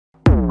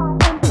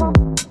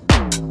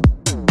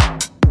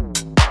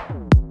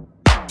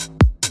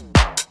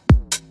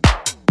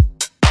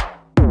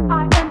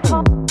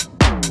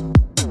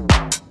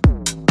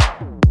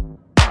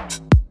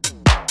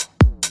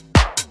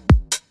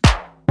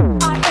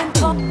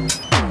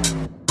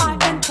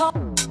top.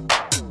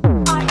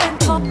 I am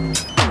top.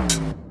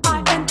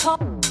 I am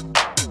top.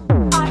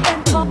 I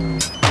am top.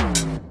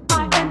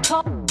 I am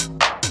top.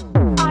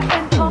 I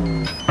am top.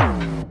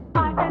 I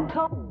am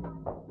top.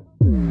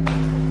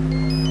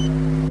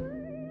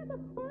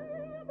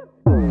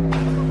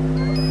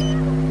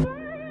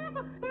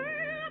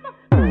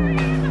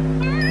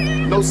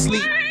 No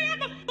sleep.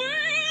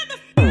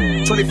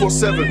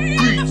 24/7.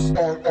 Breathe.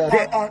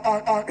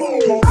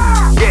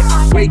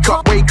 Yeah, wake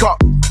up, wake up.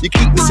 You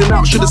keep missing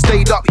out, should've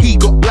stayed up. He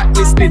got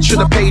blacklisted,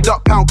 should've paid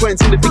up. Pound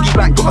coins in the piggy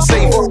bank, gotta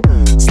save up.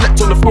 Slept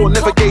on the floor,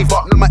 never gave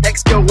up. Now my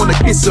ex-girl wanna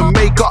kiss and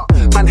make up.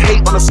 Man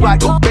hate on the slide,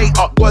 got bait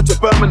up. Word to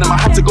Birmingham, I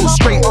had to go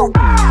straight up.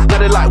 Now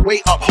they like,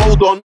 wait up,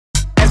 hold on.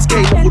 SK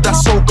level,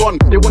 that's so gone.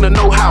 They wanna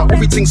know how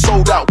everything's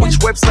sold out. Which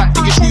website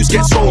do your shoes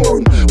get sold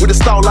on? With a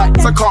style like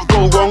this, I can't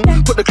go wrong.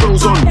 Put the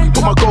clothes on,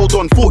 put my gold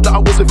on. Thought that I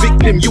was a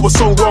victim, you were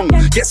so wrong.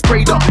 Get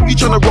sprayed up, you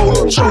tryna roll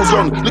on, shows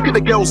on. Look at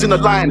the girls in the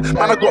line.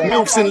 Man, I got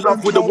milfs in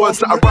love with the words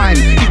that I rhyme.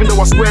 Even though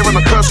I swear and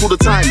I curse all the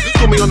time.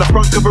 Saw me on the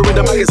front cover of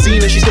the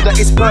magazine and she said that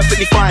it's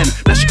perfectly fine.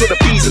 Now she got the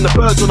bees and the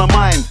birds on her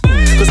mind.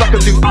 Cause I can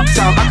do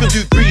uptown, I can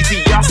do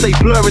greasy. Yeah, I stay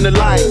blurring the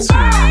lines.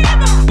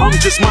 I'm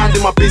just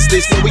minding my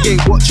business, no, we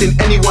ain't watching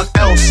anyone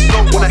else.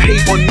 Don't wanna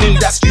hate on me,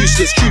 that's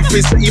useless. Truth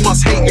is that you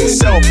must hate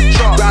yourself.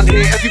 Round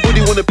here,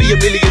 everybody wanna be a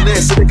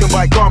millionaire so they can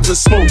buy grams and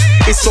smoke.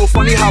 It's so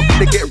funny how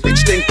they get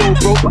rich then go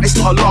broke, but it's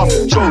not a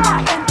laughing joke.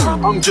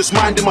 I'm just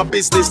minding my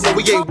business, no,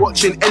 we ain't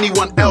watching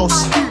anyone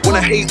else.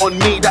 Wanna hate on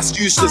me, that's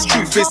useless.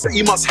 Truth is that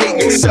you must hate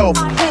yourself.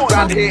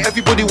 Round here,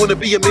 everybody wanna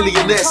be a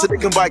millionaire so they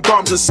can buy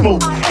grams and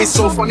smoke. It's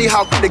so funny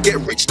how they get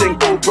rich then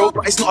go broke,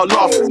 but it's not a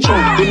laughing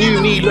joke. The new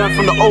me learn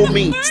from the old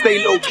me,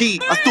 stay low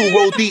key, I still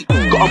roll deep.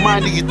 Got a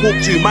mind that you talk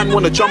to, man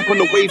wanna jump on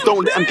the wave,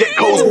 don't let them get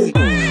cozy.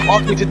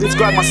 Ask me to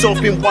describe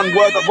myself in one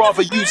word, I'd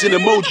rather use an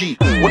emoji.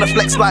 Wanna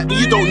flex like me,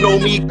 you don't know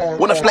me.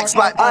 Wanna flex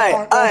like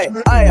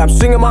I'm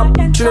swinging my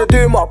tryna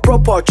do my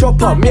proper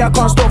chopper. Me, I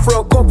can't stop for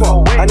a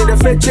copper. And if the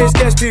Fed chase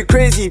gets too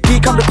crazy,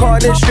 peek up the car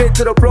then straight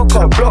to the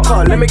blocker.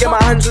 Let me get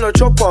my hands on the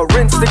chopper.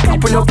 Rinse the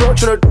cap on your block,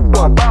 tryna do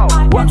one.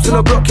 Waps on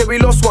the block, yeah, we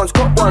lost ones,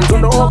 cop ones.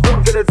 On the old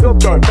block, get a job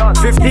done.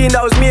 15,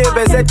 that was me with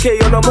a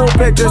ZK on the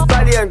moped, just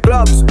body and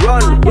gloves.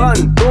 Run,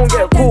 don't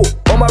get caught.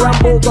 On my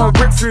Rambo gun,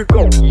 rip through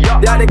go.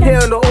 They had a K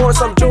on the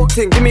horse, I'm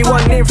joking. Give me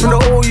one name from the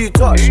all you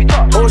touch.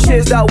 Oh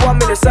shit, is that 1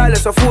 minute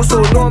silence? I thought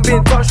so, no I'm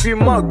being touched with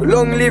mug.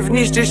 Long live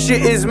niche, this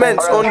shit is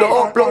meant. On the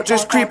off block,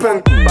 just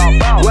creeping.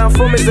 Where I'm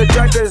from is the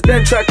dragons,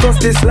 then try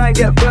cross this line,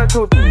 get burnt.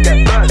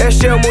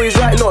 SJM always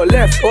right, not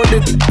left. On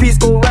the piece,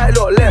 go right,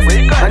 not left.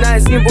 And I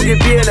ain't seen Boogie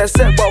B in a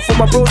set, but for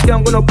my broski,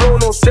 I'm gonna blow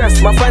no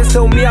stress. My fans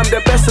tell me I'm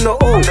the best in the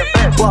O,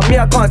 but me,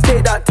 I can't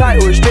take that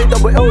title. Straight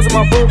double L's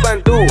on my bro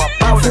band though.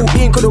 At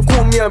 14 could've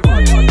called me and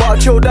but I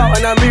chilled out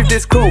and I moved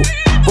this crew.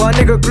 But a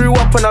nigga grew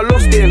up and I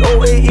lost it. In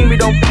 018 we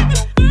don't.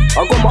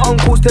 I got my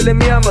uncles telling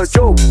me I'm a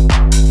joke.